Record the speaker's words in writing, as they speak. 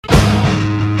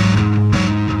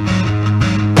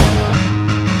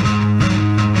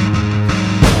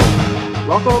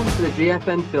Welcome to the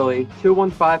GFN Philly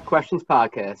 215 Questions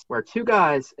Podcast, where two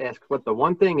guys ask what the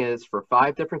one thing is for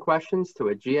 5 different questions to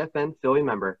a GFN Philly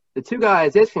member. The two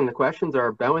guys asking the questions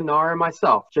are Bowen Nahr and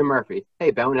myself, Jim Murphy.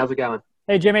 Hey, Bowen, how's it going?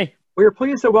 Hey, Jimmy. We are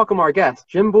pleased to welcome our guest,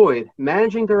 Jim Boyd,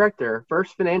 Managing Director,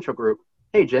 First Financial Group.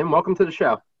 Hey, Jim, welcome to the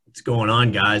show. What's going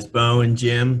on, guys? Bowen,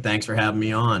 Jim, thanks for having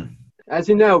me on. As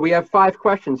you know, we have 5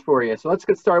 questions for you, so let's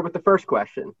get started with the first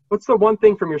question. What's the one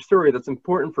thing from your story that's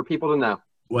important for people to know?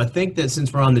 Well, I think that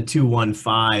since we're on the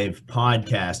 215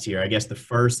 podcast here, I guess the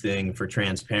first thing for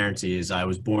transparency is I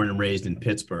was born and raised in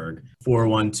Pittsburgh,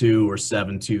 412 or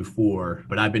 724,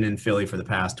 but I've been in Philly for the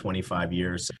past 25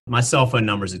 years. My cell phone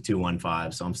number is at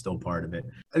 215, so I'm still part of it.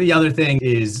 The other thing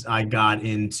is I got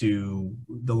into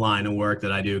the line of work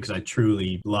that I do because I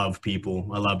truly love people.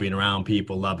 I love being around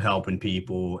people, love helping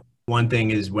people. One thing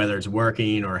is whether it's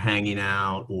working or hanging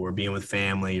out or being with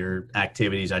family or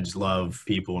activities, I just love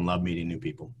people and love meeting new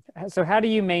people. So how do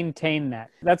you maintain that?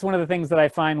 That's one of the things that I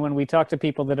find when we talk to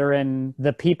people that are in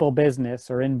the people business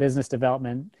or in business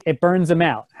development, it burns them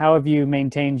out. How have you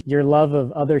maintained your love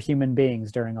of other human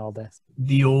beings during all this?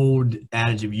 The old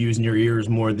adage of using your ears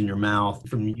more than your mouth.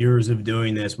 From years of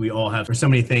doing this, we all have so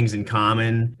many things in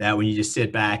common that when you just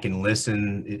sit back and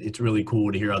listen, it's really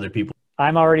cool to hear other people.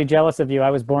 I'm already jealous of you.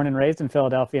 I was born and raised in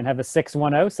Philadelphia and have a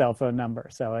 610 cell phone number.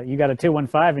 So you got a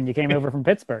 215 and you came over from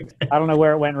Pittsburgh. I don't know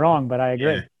where it went wrong, but I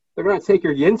agree. Yeah. They're going to take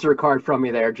your Yinzer card from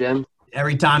you there, Jim.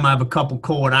 Every time I have a couple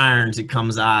cold irons, it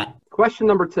comes out. Question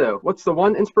number 2. What's the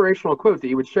one inspirational quote that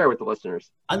you would share with the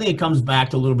listeners? I think it comes back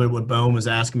to a little bit of what Bowen was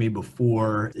asking me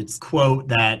before. It's a quote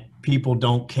that people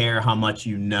don't care how much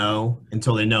you know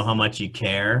until they know how much you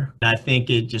care. I think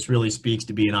it just really speaks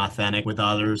to being authentic with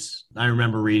others. I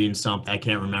remember reading something, I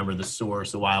can't remember the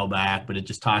source a while back, but it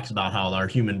just talks about how our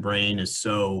human brain is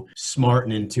so smart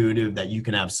and intuitive that you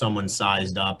can have someone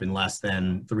sized up in less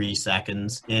than 3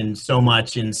 seconds. And so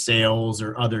much in sales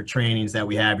or other trainings that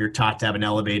we have, you're taught to have an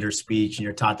elevator speech and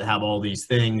you're taught to have all these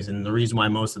things. And the reason why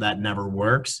most of that never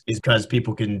works is because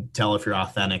people can tell if you're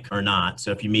authentic or not. So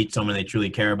if you meet someone they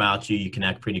truly care about you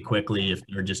connect pretty quickly. If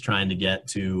you're just trying to get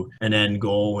to an end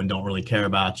goal and don't really care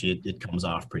about you, it comes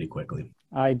off pretty quickly.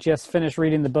 I just finished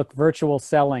reading the book Virtual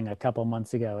Selling a couple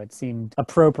months ago. It seemed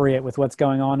appropriate with what's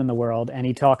going on in the world. And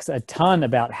he talks a ton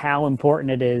about how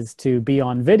important it is to be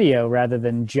on video rather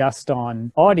than just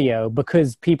on audio,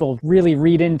 because people really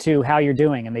read into how you're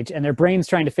doing and their brain's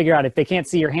trying to figure out if they can't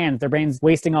see your hands, their brain's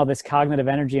wasting all this cognitive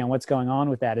energy on what's going on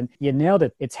with that. And you nailed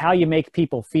it. It's how you make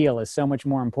people feel is so much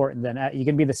more important than you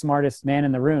can be the smartest man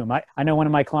in the room. I know one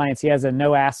of my clients, he has a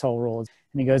no asshole rule.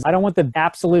 And he goes, I don't want the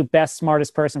absolute best,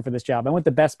 smartest person for this job. I want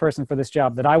the best person for this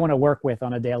job that I want to work with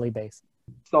on a daily basis.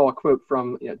 Saw a quote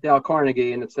from Dale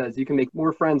Carnegie, and it says, you can make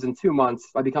more friends in 2 months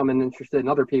by becoming interested in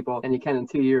other people than you can in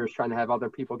 2 years trying to have other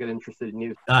people get interested in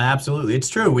you. Absolutely. It's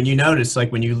true. When you notice,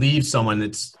 like when you leave someone,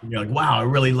 you're like, wow, I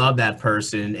really love that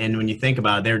person. And when you think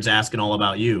about it, they're just asking all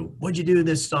about you. What'd you do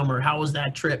this summer? How was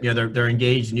that trip? They're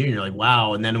engaged in you and you're like,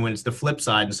 wow. And then when it's the flip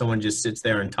side and someone just sits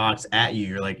there and talks at you,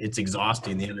 you're like, it's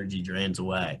exhausting. The energy drains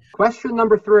away. Question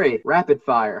number 3, rapid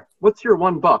fire. What's your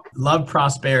one book? Love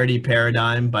Prosperity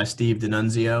Paradigm by Steve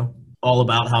D'Annunzio. All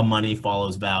about how money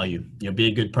follows value. Be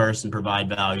a good person, provide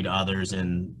value to others,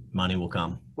 and money will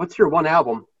come. What's your one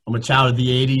album? I'm a child of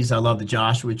the 80s. I love The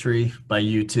Joshua Tree by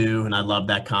U2, and I love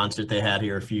that concert they had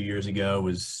here a few years ago. It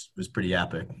was pretty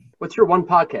epic. What's your one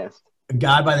podcast? A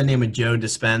guy by the name of Joe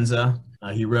Dispenza.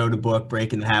 He wrote a book,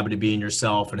 Breaking the Habit of Being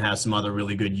Yourself, and has some other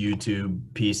really good YouTube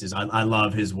pieces. I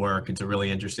love his work. It's a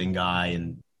really interesting guy.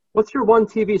 And what's your one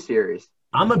TV series?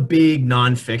 I'm a big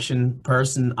nonfiction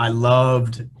person. I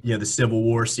loved, the Civil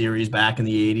War series back in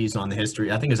the 80s on the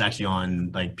history. I think it was actually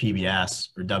on like PBS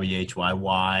or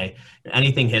WHYY.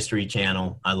 Anything History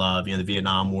Channel, I love. The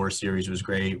Vietnam War series was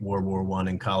great. World War I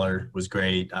in color was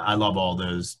great. I love all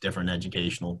those different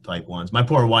educational type ones. My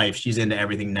poor wife, she's into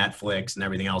everything Netflix and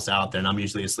everything else out there, and I'm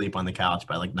usually asleep on the couch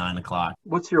by like 9 o'clock.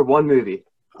 What's your one movie?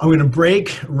 I'm going to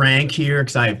break rank here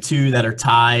because I have 2 that are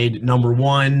tied. Number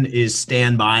 1 is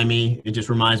Stand By Me. It just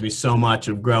reminds me so much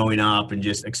of growing up and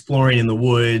just exploring in the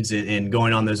woods and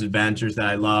going on those adventures that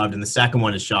I loved. And the second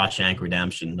one is Shawshank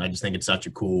Redemption. I just think it's such a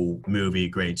cool movie,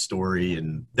 great story.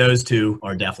 And those 2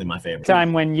 are definitely my favorite.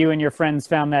 Time when you and your friends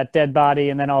found that dead body,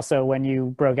 and then also when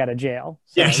you broke out of jail.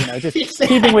 So, just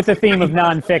keeping with the theme of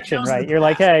nonfiction, right? You're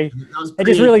like, hey, it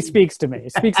just really speaks to me.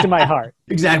 It speaks to my heart.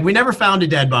 Exactly. We never found a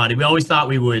dead body. We always thought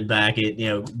we would back at,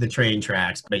 the train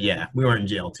tracks. But yeah, we weren't in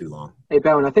jail too long. Hey,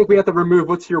 Bowen, I think we have to remove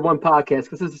What's Your One podcast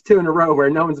because this is 2 in a row where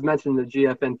no one's mentioned the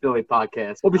GFN Philly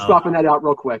podcast. We'll be swapping that out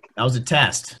real quick. That was a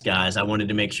test, guys. I wanted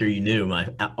to make sure you knew my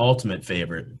ultimate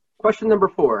favorite. Question number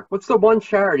 4. What's the one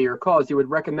charity or cause you would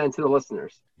recommend to the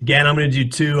listeners? Again, I'm going to do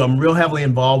 2. I'm real heavily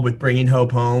involved with Bringing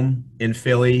Hope Home in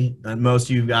Philly. Most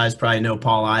of you guys probably know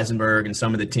Paul Eisenberg and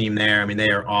some of the team there. I mean,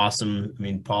 they are awesome. I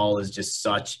mean, Paul is just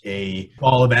such a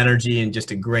ball of energy and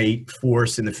just a great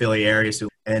force in the Philly area.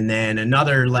 And then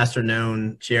another lesser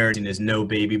known charity is No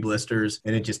Baby Blisters.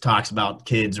 And it just talks about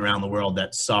kids around the world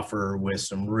that suffer with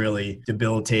some really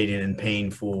debilitating and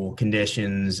painful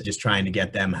conditions, just trying to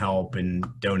get them help and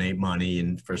donate money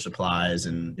and for supplies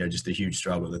and just the huge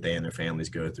struggle that they and their families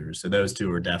go through. So those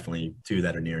 2 are definitely 2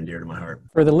 that are near and dear to my heart.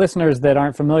 For the listeners that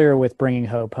aren't familiar with Bringing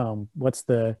Hope Home, what's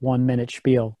the 1-minute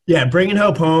spiel? Yeah, Bringing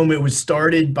Hope Home, it was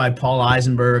started by Paul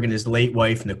Eisenberg and his late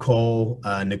wife, Nicole.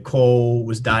 Nicole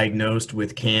was diagnosed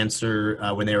with cancer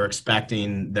when they were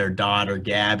expecting their daughter,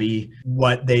 Gabby.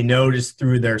 What they noticed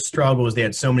through their struggles, they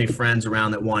had so many friends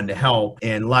around that wanted to help.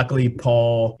 And luckily,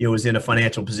 Paul was in a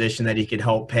financial position that he could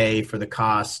help pay for the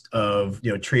cost of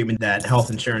treatment that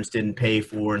health insurance didn't pay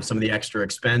for and some of the extra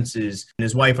expenses. And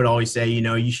his wife would always say,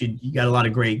 you got a lot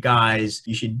of great guys.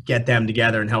 You should get them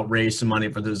together and help raise some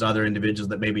money for those other individuals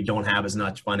that maybe don't have as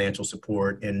much financial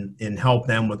support and help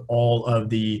them with all of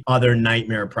the other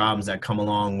nightmare problems that come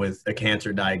along with a cancer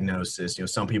diagnosis.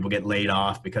 Some people get laid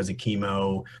off because of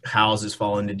chemo, houses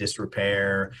fall into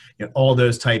disrepair, all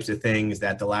those types of things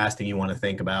that the last thing you want to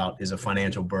think about is a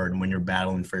financial burden when you're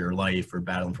battling for your life or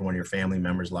battling for one of your family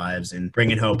members' lives. And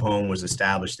Bringing Hope Home was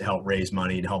established to help raise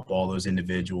money, to help all those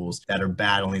individuals that are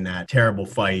battling that terrible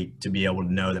fight, to be able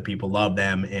to know that people love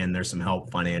them and there's some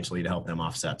help financially to help them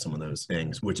offset some of those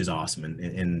things, which is awesome.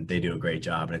 And they do a great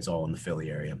job, and it's all in the Philly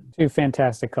area. 2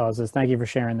 fantastic causes. Thank you for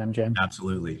sharing them, Jim.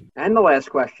 Absolutely. And the last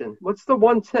question. What's the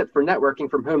one tip for networking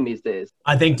from home these days?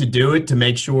 I think to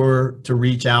make sure to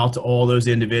reach out to all those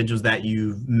individuals that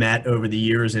you've met over the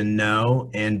years and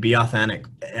know, and be authentic.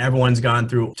 Everyone's gone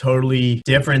through totally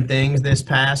different things this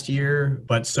past year,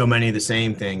 but so many of the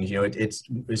same things. It's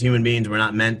as human beings, we're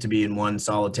not meant to be in one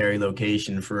solitary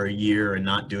location for a year and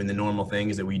not doing the normal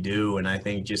things that we do. And I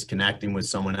think just connecting with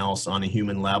someone else on a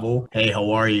human level, hey,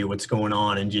 how are you? What's going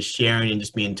on? And just sharing and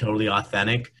just being totally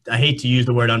authentic. I hate to use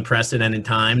the word unprecedented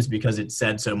times because it's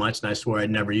said so much and I swore I'd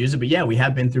never use it. But yeah, we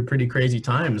have been through pretty crazy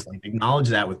times. Like, acknowledge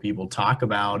that with people, talk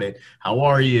about it. How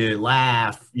are you?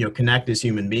 Laugh, connect as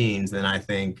human beings. Then I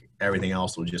think everything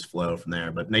else will just flow from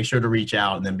there. But make sure to reach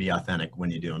out and then be authentic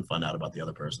when you do and find out about the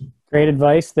other person. Great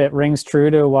advice that rings true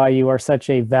to why you are such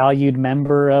a valued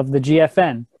member of the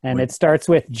GFN. And it starts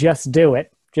with just do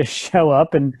it. Just show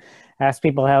up and ask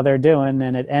people how they're doing,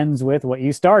 and it ends with what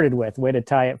you started with. Way to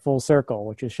tie it full circle,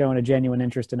 which is showing a genuine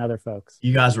interest in other folks.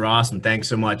 You guys are awesome. Thanks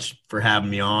so much for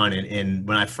having me on. And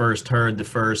when I first heard the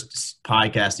first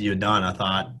podcast that you had done, I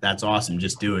thought, that's awesome.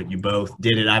 Just do it. You both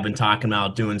did it. I've been talking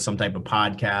about doing some type of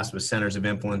podcast with centers of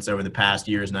influence over the past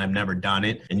years, and I've never done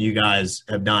it. And you guys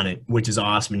have done it, which is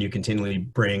awesome. And you continually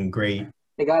bring great.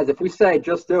 Hey guys, if we say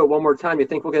just do it one more time, you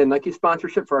think we'll get a Nike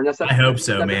sponsorship for our next episode? I hope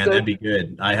so, man. That'd be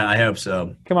good. I hope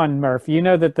so. Come on, Murph. You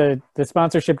know that the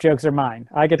sponsorship jokes are mine.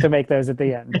 I get to make those at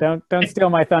the end. Don't steal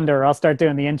my thunder, or I'll start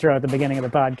doing the intro at the beginning of the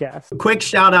podcast. Quick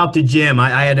shout out to Jim.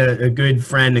 I had a good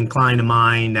friend and client of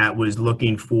mine that was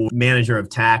looking for manager of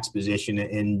tax position,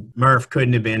 and Murph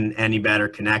couldn't have been any better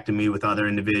connecting me with other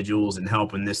individuals and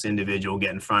helping this individual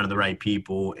get in front of the right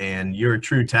people. And you're a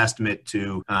true testament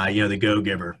to the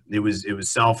go-giver. It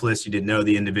was selfless. You didn't know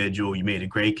the individual. You made a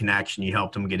great connection. You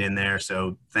helped them get in there.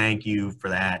 So thank you for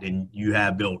that. And you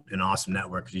have built an awesome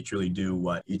network because you truly do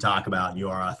what you talk about. You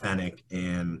are authentic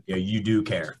and you do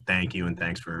care. Thank you. And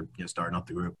thanks for starting up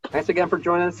the group. Thanks again for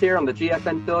joining us here on the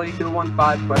GFN Philly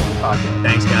 215 Questions Podcast.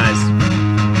 Thanks, guys.